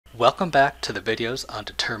Welcome back to the videos on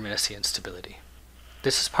determinacy and stability.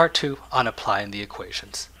 This is part 2 on applying the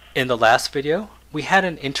equations. In the last video, we had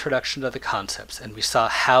an introduction to the concepts and we saw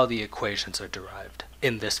how the equations are derived.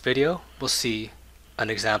 In this video, we'll see an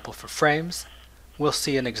example for frames, we'll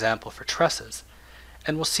see an example for trusses,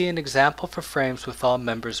 and we'll see an example for frames with all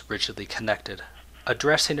members rigidly connected,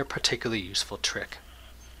 addressing a particularly useful trick.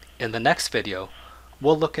 In the next video,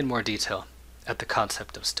 we'll look in more detail at the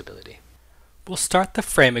concept of stability. We'll start the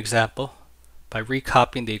frame example by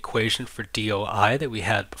recopying the equation for DOI that we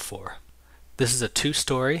had before. This is a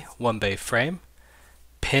 2-story, 1-bay frame,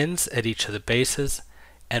 pins at each of the bases,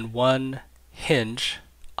 and one hinge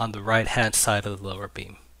on the right-hand side of the lower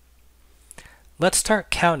beam. Let's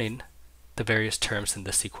start counting the various terms in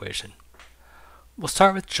this equation. We'll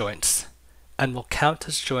start with joints, and we'll count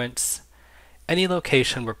as joints any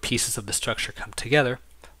location where pieces of the structure come together,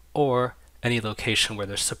 or any location where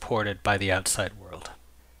they're supported by the outside world.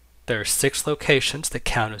 There are 6 locations that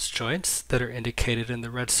count as joints that are indicated in the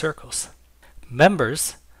red circles.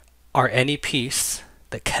 Members are any piece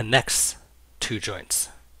that connects 2 joints.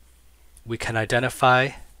 We can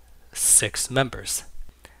identify 6 members.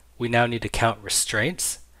 We now need to count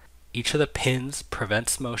restraints. Each of the pins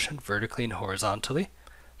prevents motion vertically and horizontally,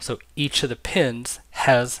 so each of the pins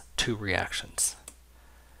has 2 reactions.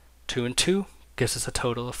 2 and 2 gives us a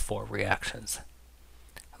total of 4 reactions.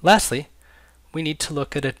 Lastly, we need to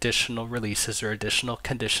look at additional releases or additional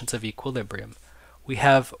conditions of equilibrium. We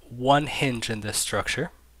have one hinge in this structure,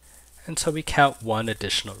 and so we count one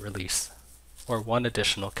additional release, or one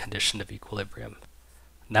additional condition of equilibrium.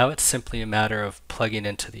 Now it's simply a matter of plugging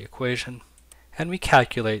into the equation, and we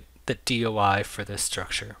calculate that DOI for this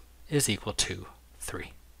structure is equal to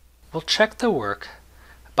 3. We'll check the work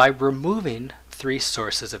by removing 3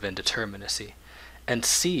 sources of indeterminacy and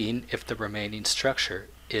seeing if the remaining structure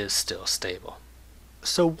is still stable.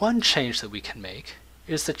 So one change that we can make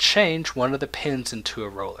is to change one of the pins into a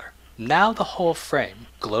roller. Now the whole frame,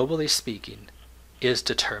 globally speaking, is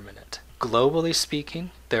determinate. Globally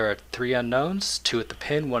speaking, there are 3 unknowns, 2 at the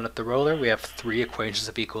pin, 1 at the roller. We have 3 equations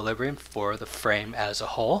of equilibrium for the frame as a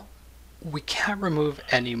whole. We can't remove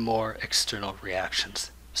any more external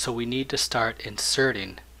reactions, so we need to start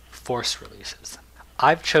inserting force releases.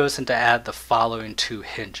 I've chosen to add the following 2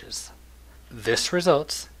 hinges. This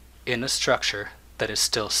results in a structure that is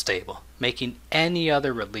still stable. Making any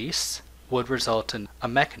other release would result in a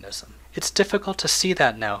mechanism. It's difficult to see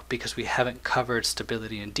that now because we haven't covered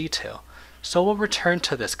stability in detail, so we'll return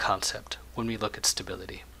to this concept when we look at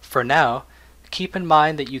stability. For now, keep in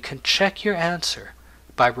mind that you can check your answer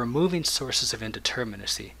by removing sources of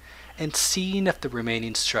indeterminacy and seeing if the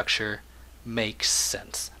remaining structure makes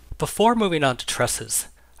sense. Before moving on to trusses,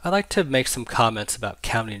 I'd like to make some comments about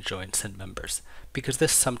counting joints and members, because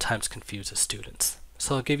this sometimes confuses students.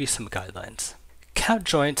 So I'll give you some guidelines. Count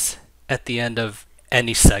joints at the end of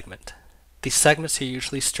any segment. These segments are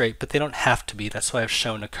usually straight, but they don't have to be. That's why I've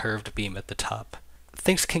shown a curved beam at the top.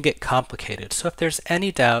 Things can get complicated, so if there's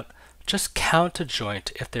any doubt, just count a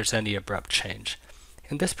joint if there's any abrupt change.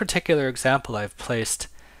 In this particular example, I've placed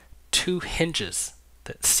 2 hinges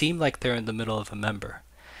that seem like they're in the middle of a member,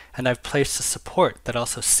 and I've placed a support that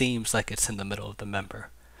also seems like it's in the middle of the member.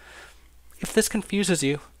 If this confuses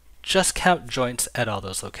you, just count joints at all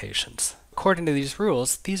those locations. According to these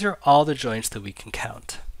rules, these are all the joints that we can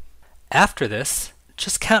count. After this,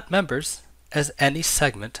 just count members as any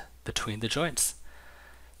segment between the joints.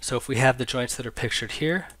 So if we have the joints that are pictured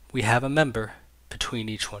here, we have a member between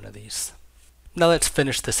each one of these. Now let's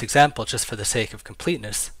finish this example just for the sake of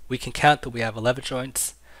completeness. We can count that we have 11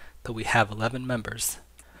 joints, that we have 11 members.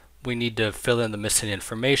 We need to fill in the missing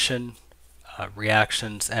information,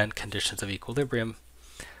 reactions, and conditions of equilibrium.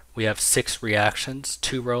 We have 6 reactions,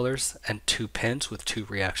 2 rollers, and 2 pins with 2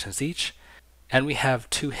 reactions each. And we have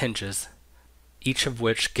 2 hinges, each of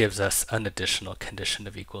which gives us an additional condition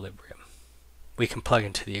of equilibrium. We can plug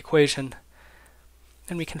into the equation,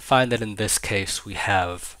 and we can find that in this case we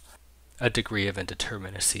have a degree of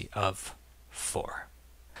indeterminacy of 4.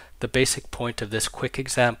 The basic point of this quick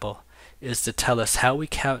example is to tell us how we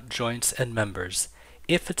count joints and members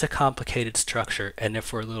if it's a complicated structure and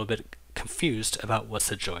if we're a little bit confused about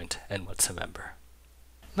what's a joint and what's a member.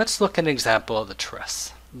 Let's look at an example of the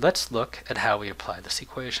truss. Let's look at how we apply this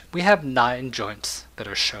equation. We have 9 joints that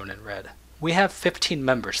are shown in red. We have 15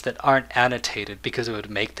 members that aren't annotated because it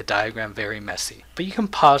would make the diagram very messy. But you can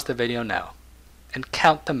pause the video now and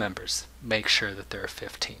count the members. Make sure that there are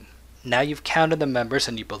 15. Now you've counted the members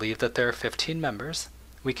and you believe that there are 15 members.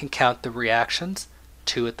 We can count the reactions,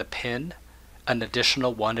 2 at the pin, an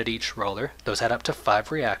additional 1 at each roller. Those add up to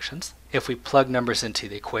 5 reactions. If we plug numbers into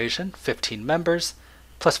the equation, 15 members,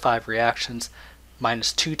 plus 5 reactions,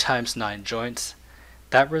 minus 2 times 9 joints.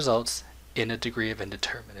 That results in a degree of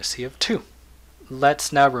indeterminacy of 2.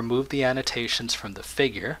 Let's now remove the annotations from the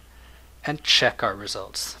figure and check our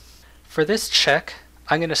results. For this check,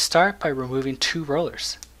 I'm going to start by removing 2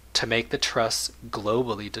 rollers to make the truss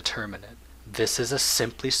globally determinate. This is a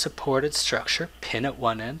simply supported structure, pin at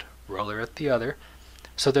one end, roller at the other,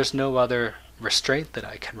 so there's no other restraint that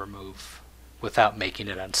I can remove without making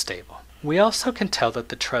it unstable. We also can tell that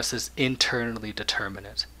the truss is internally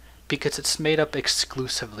determinate because it's made up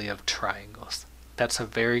exclusively of triangles. That's a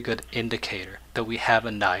very good indicator that we have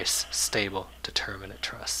a nice, stable, determinate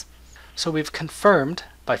truss. So we've confirmed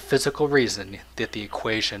by physical reasoning that the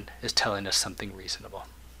equation is telling us something reasonable.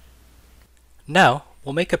 Now,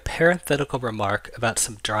 we'll make a parenthetical remark about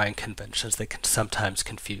some drawing conventions that can sometimes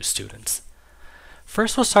confuse students.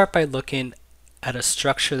 First, we'll start by looking at a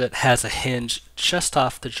structure that has a hinge just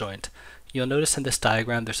off the joint. You'll notice in this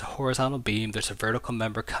diagram there's a horizontal beam, there's a vertical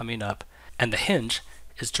member coming up, and the hinge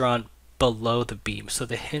is drawn below the beam, so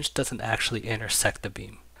the hinge doesn't actually intersect the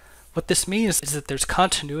beam. What this means is that there's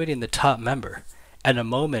continuity in the top member, and a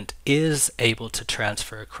moment is able to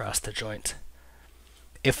transfer across the joint.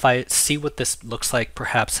 If I see what this looks like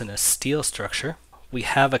perhaps in a steel structure, we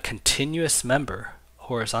have a continuous member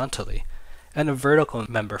horizontally and a vertical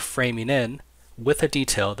member framing in with a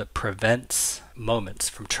detail that prevents moments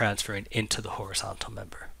from transferring into the horizontal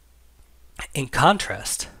member. In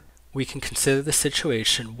contrast, we can consider the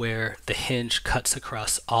situation where the hinge cuts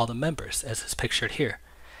across all the members, as is pictured here.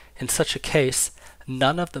 In such a case,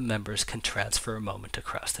 none of the members can transfer a moment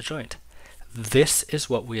across the joint. This is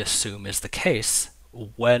what we assume is the case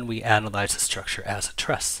when we analyze the structure as a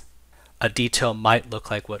truss. A detail might look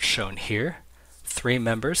like what's shown here. 3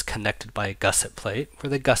 members connected by a gusset plate, where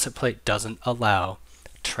the gusset plate doesn't allow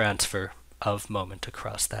transfer of moment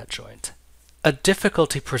across that joint. A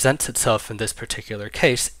difficulty presents itself in this particular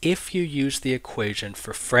case if you use the equation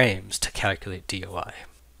for frames to calculate DOI.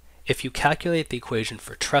 If you calculate the equation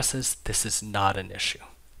for trusses, this is not an issue.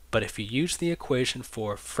 But if you use the equation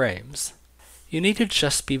for frames, you need to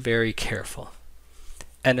just be very careful.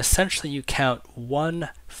 And essentially you count 1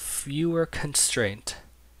 fewer constraint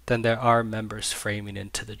than there are members framing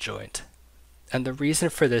into the joint. And the reason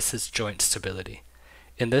for this is joint stability.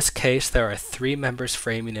 In this case, there are 3 members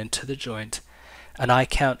framing into the joint, and I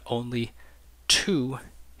count only 2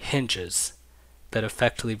 hinges that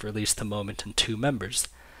effectively release the moment in 2 members.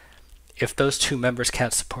 If those 2 members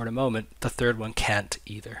can't support a moment, the third one can't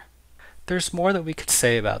either. There's more that we could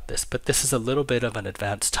say about this, but this is a little bit of an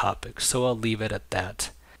advanced topic, so I'll leave it at that.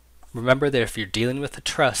 Remember that if you're dealing with a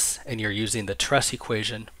truss and you're using the truss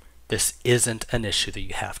equation, this isn't an issue that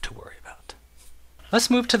you have to worry about. Let's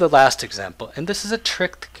move to the last example, and this is a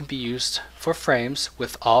trick that can be used for frames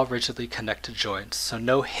with all rigidly connected joints, so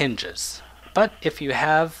no hinges. But if you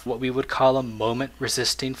have what we would call a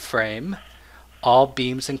moment-resisting frame, all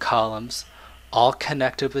beams and columns, all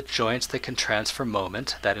connected with joints that can transfer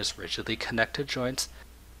moment, that is rigidly connected joints,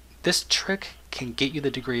 this trick can get you the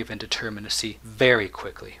degree of indeterminacy very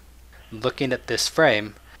quickly. Looking at this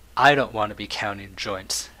frame, I don't want to be counting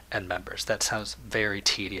joints and members. That sounds very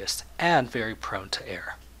tedious and very prone to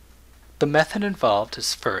error. The method involved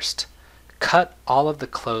is first, cut all of the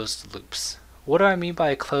closed loops. What do I mean by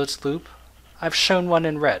a closed loop? I've shown one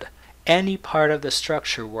in red. Any part of the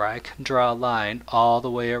structure where I can draw a line all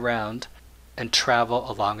the way around and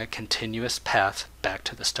travel along a continuous path back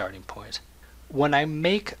to the starting point. When I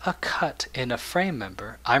make a cut in a frame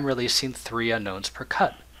member, I'm releasing 3 unknowns per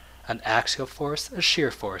cut: an axial force, a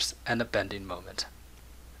shear force, and a bending moment.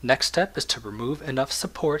 Next step is to remove enough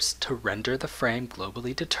supports to render the frame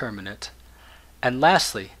globally determinate. And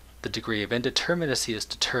lastly, the degree of indeterminacy is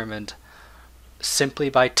determined simply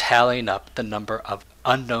by tallying up the number of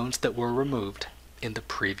unknowns that were removed in the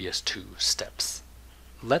previous 2 steps.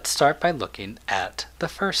 Let's start by looking at the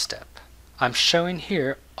first step. I'm showing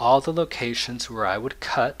here all the locations where I would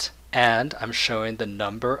cut, and I'm showing the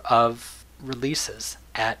number of releases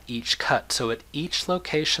at each cut. So at each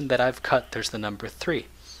location that I've cut, there's the number 3.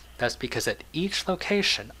 That's because at each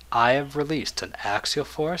location I have released an axial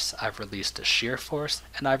force, I've released a shear force,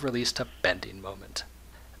 and I've released a bending moment.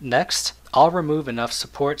 Next, I'll remove enough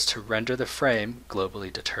supports to render the frame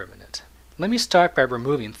globally determinate. Let me start by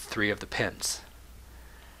removing 3 of the pins.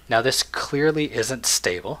 Now this clearly isn't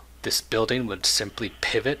stable. This building would simply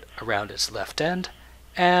pivot around its left end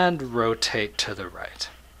and rotate to the right.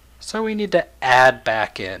 So we need to add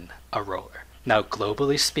back in a roller. Now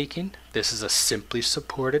globally speaking, this is a simply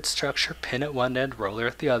supported structure, pin at one end, roller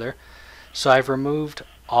at the other. So I've removed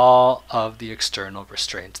all of the external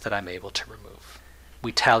restraints that I'm able to remove.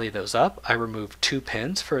 We tally those up. I removed 2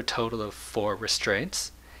 pins for a total of 4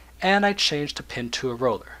 restraints, and I changed a pin to a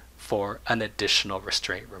roller for an additional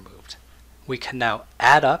restraint removed. We can now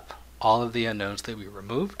add up all of the unknowns that we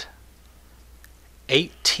removed.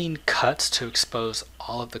 18 cuts to expose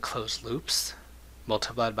all of the closed loops,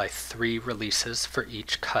 multiplied by 3 releases for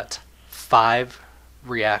each cut. 5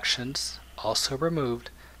 reactions also removed.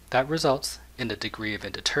 That results in a degree of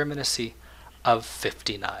indeterminacy of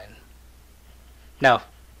 59. Now,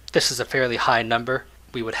 this is a fairly high number.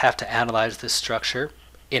 We would have to analyze this structure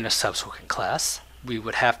in a subsequent class. We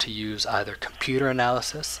would have to use either computer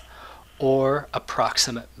analysis or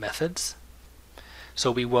approximate methods.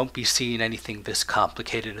 So we won't be seeing anything this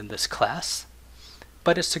complicated in this class,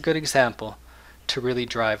 but it's a good example to really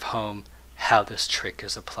drive home how this trick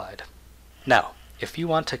is applied. Now, if you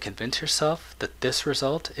want to convince yourself that this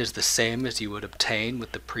result is the same as you would obtain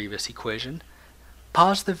with the previous equation,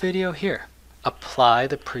 pause the video here, apply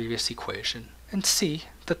the previous equation, and see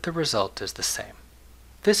that the result is the same.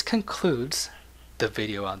 This concludes the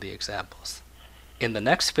video on the examples. In the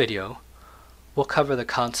next video, we'll cover the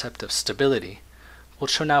concept of stability,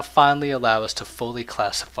 which will now finally allow us to fully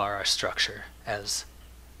classify our structure as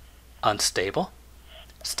unstable,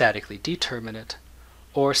 statically determinate,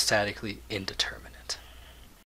 or statically indeterminate.